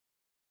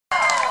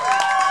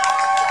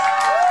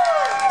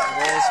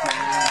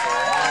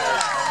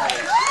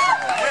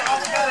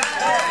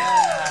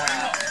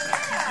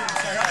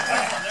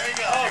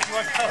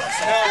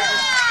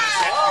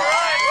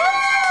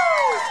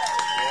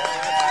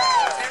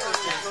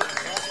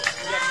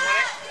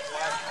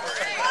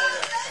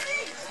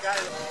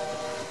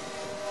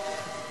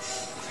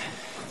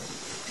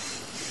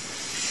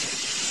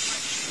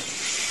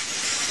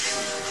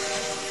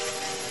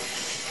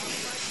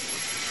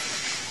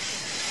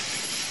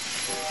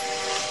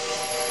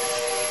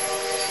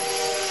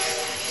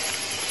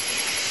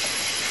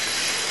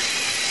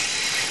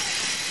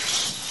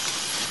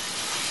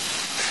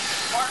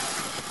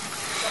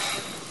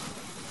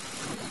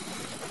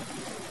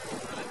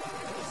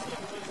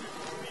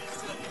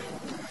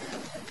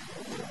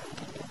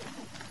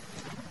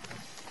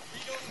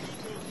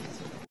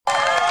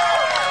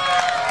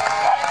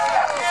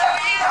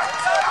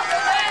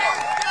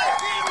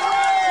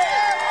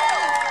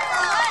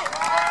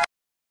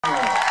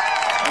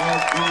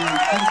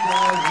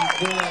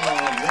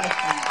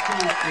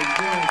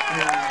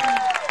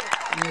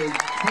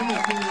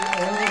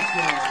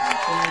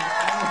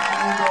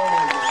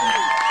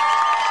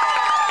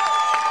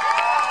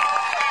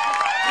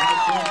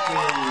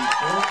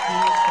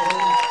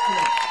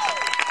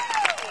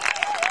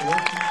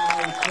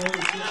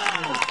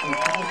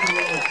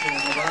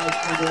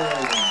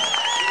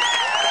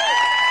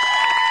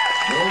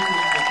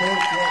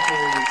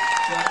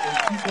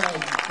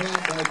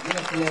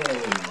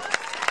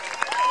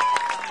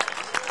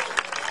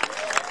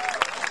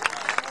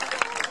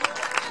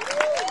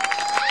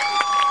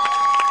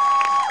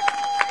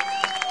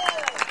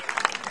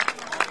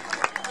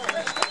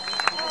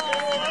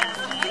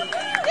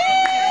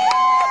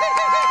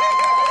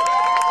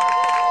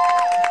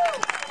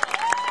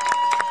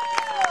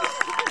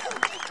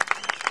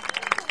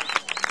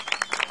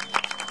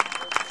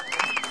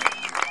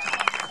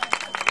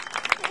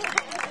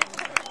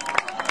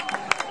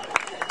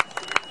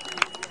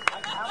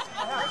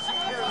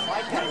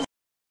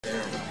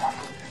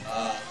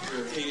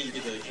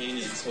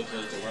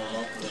hopefully to warm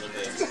up a little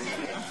bit.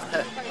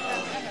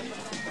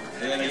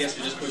 And then I guess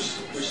we just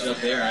pushed it up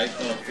there. I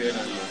felt good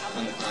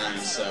on the climb,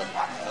 so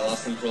I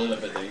lost them for a little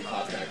bit, but then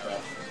popped back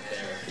up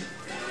there.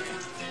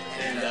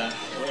 And I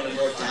wanted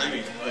more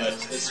timing, but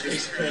this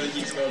race really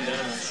keeps going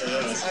down, so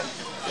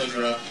it was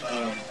rough.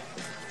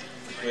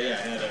 But yeah,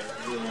 I had a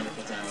really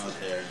wonderful time out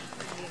there.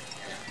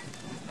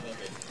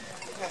 Love it.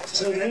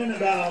 So then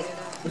about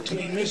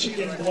between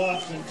Michigan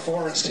Bluff and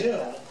Forest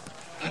Hill,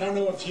 I don't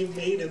know if you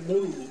made a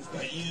move,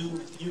 but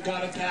you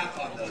got a gap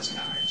on those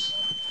guys.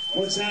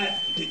 Was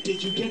that,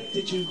 did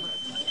you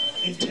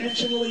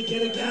intentionally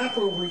get a gap,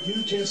 or were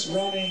you just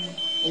running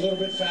a little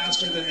bit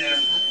faster than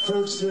them,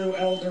 first through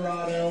El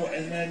Dorado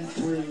and then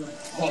through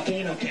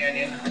Volcano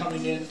Canyon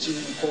coming into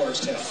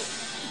Forest Hill?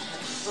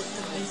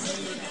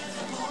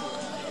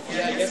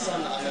 Yeah, I guess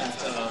on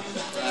that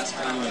last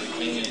climb on the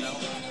canyon,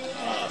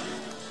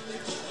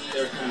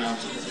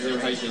 they were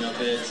hiking up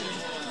it, and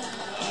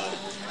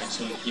I just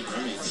wanted to keep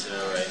running, so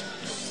I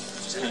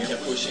just kind of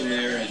kept pushing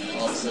there, and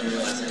all of a sudden I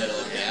realized I had a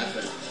little gap,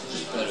 and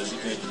thought it was a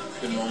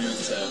good moment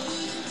to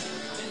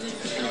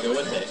kind of go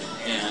with it.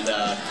 And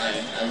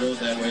I rode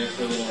that way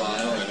for a little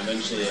while, and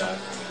eventually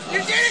you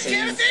did it,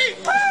 Timothy!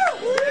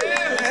 Woo!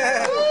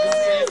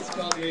 Sam's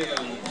called me,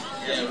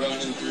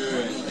 running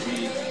through, and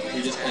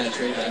we just kind of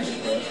traded back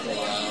and forth for a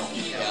while,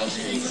 few cow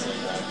streets,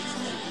 and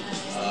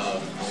I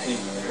think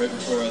right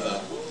before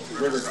the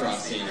river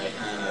crossing, I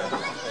kind of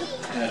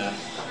had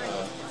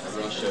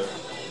a rush of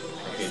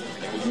I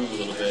could move a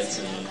little bit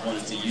and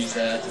wanted to use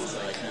that, and so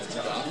I kind of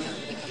took off and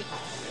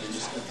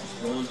just kept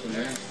rolling from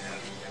there.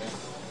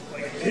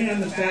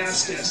 And the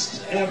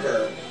fastest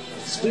ever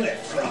split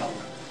from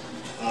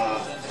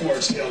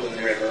Forest Hill to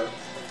the river.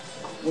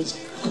 Was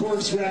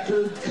course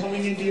record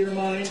coming into your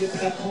mind at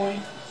that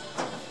point?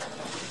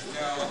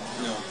 No.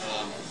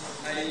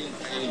 I didn't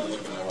even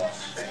look at my watch.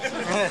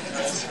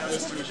 I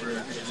was too much work.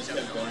 I just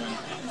kept going.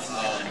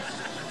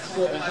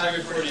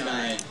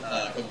 149,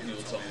 a couple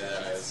people told me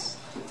that I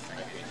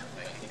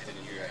think they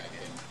didn't hear I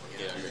could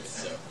get under it.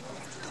 So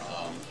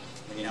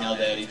he nailed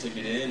that. He took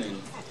it in,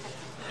 and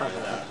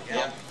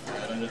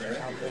got under the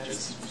record, which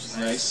is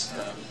nice.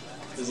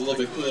 It was a little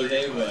bit cooler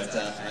day, but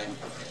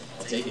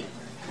I'll take it.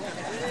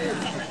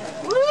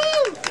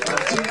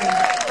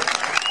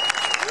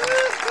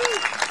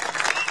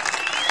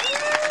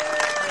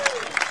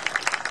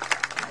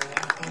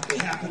 On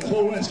behalf of the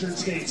whole Western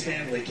States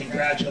family,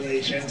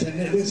 congratulations. And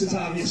this is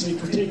obviously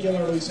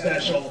particularly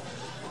special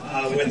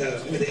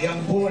with a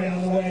young boy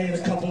on the way in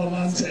a couple of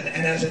months.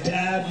 And as a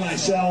dad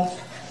myself,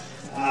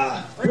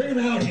 bring him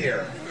out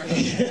here.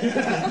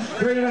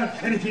 Bring him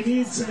out. And if you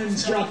need some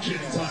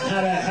instructions on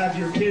how to have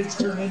your kids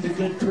turn into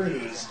good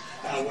crews,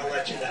 we'll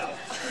let you know.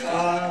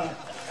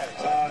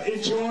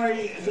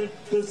 Enjoy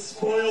the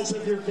spoils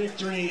of your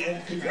victory,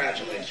 and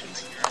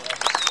congratulations.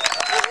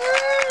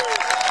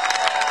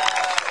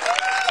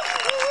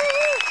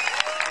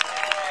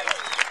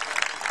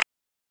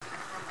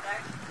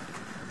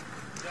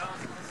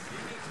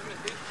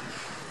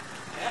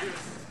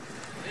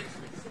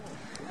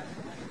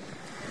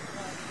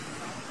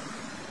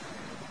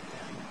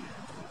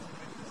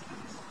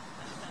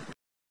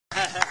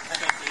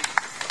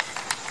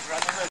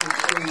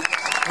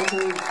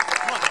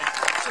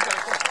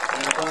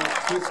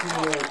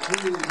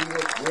 15:03. He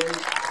looked great.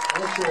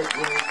 Also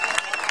great.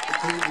 The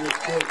previous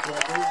course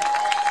record.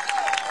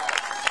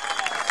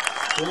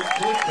 From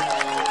Cape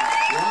Town,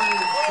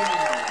 Ryan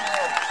Sharman.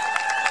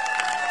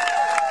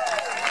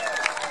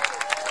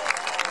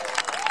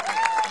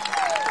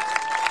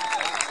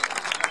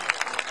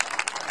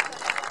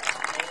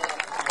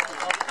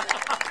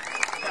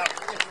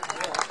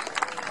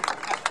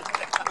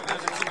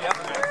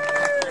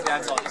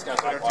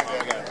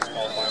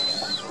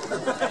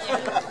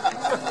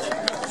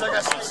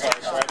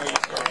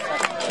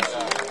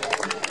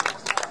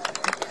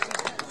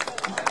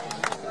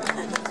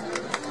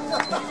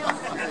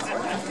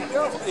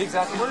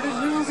 Exactly. Where did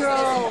you go?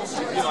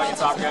 You like a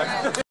top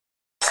guy?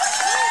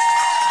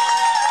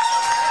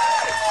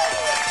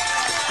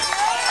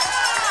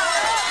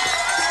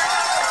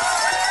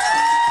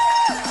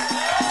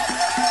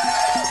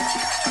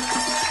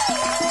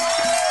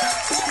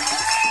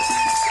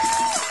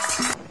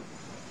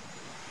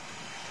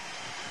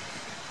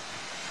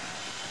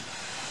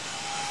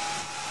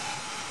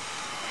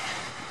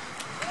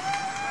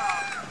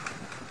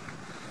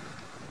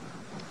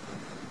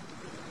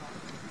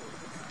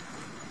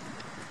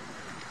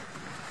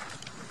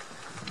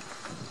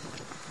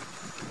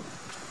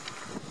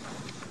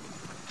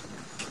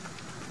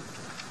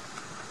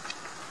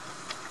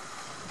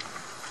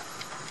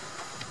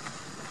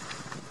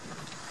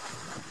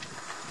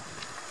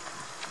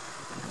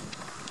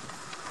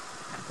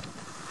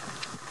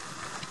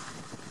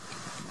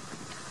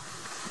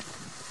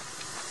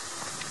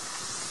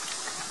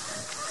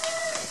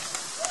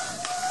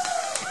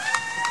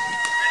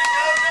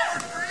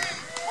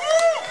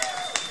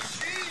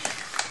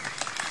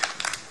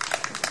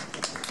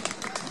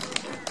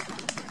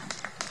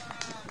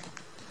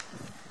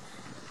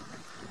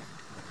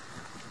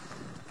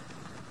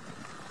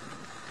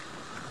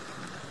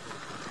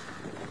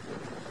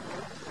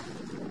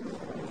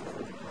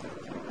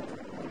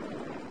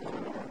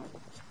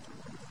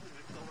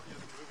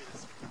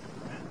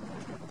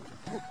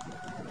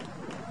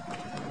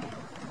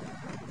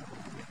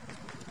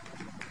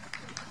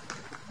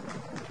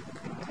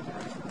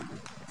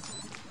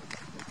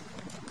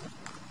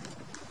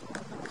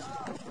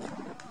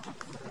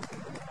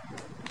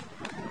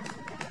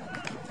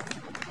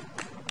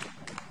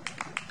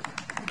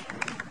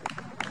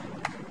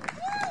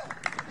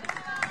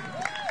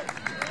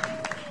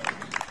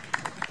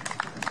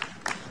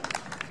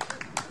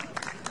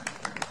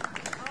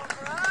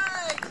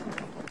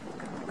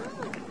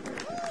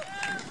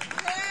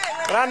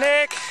 Run,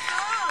 Nick!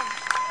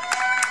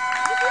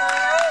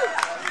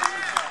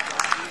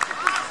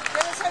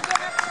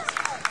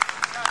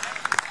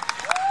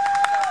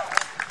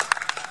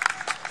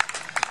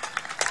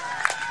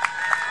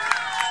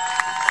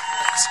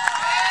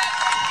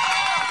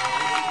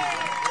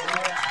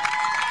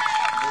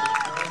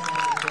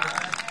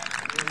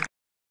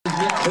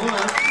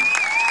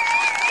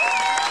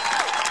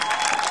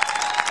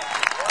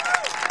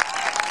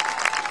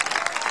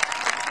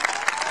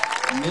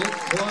 Nick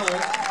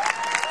Clark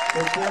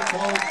for Fort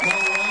Collins,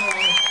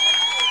 Colorado.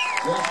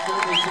 Just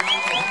over down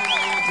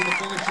to the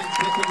finishing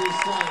pick of his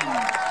son.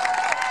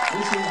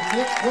 This is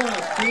Nick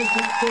Clark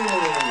finishing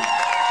third.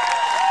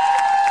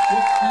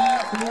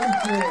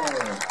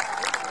 16:44.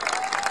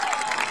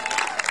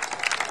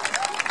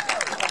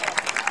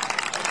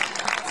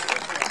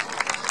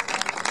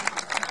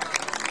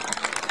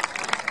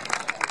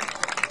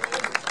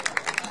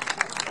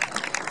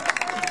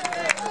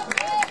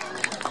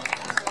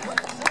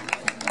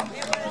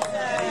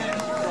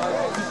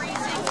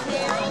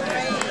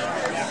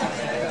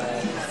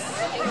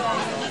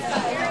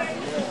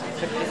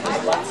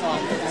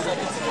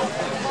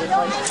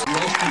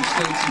 Western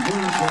States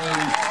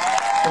Hurricane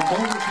from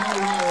Boulder,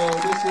 Colorado.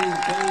 This is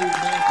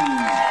Mackey.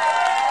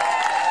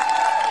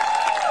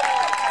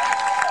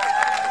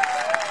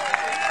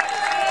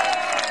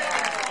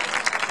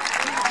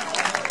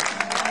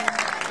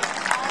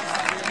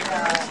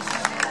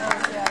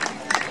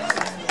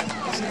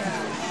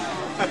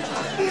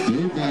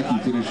 Dave Mackey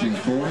finishing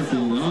fourth,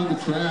 and on the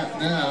track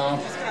now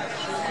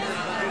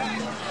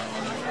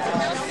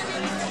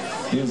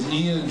is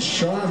Ian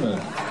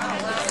Sharman.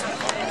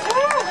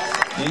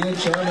 Ian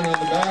Sharman on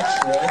the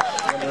backstretch,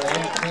 number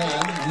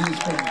 110. He's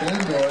from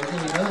Bend,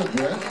 Oregon, another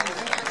Brit,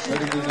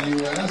 living in the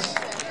U.S.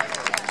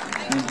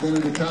 He's been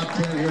in the top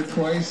 10 here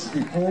twice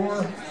before.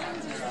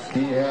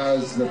 He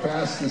has the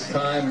fastest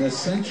time this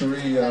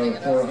century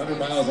for 100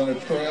 miles on a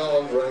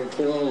trail, running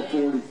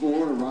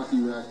 12:44,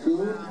 Rocky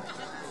Raccoon.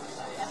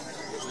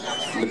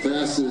 The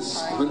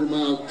fastest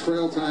 100-mile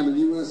trail time in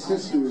U.S.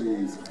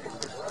 history.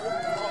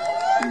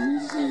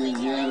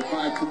 He had a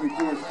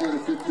 5:24 split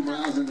of 50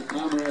 miles in the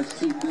Comrades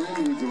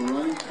 210. He's a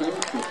running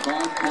coach for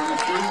 5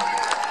 classes.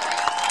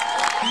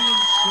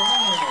 Ian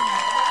Sharman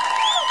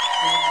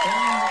from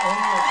Bend,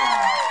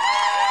 Oregon.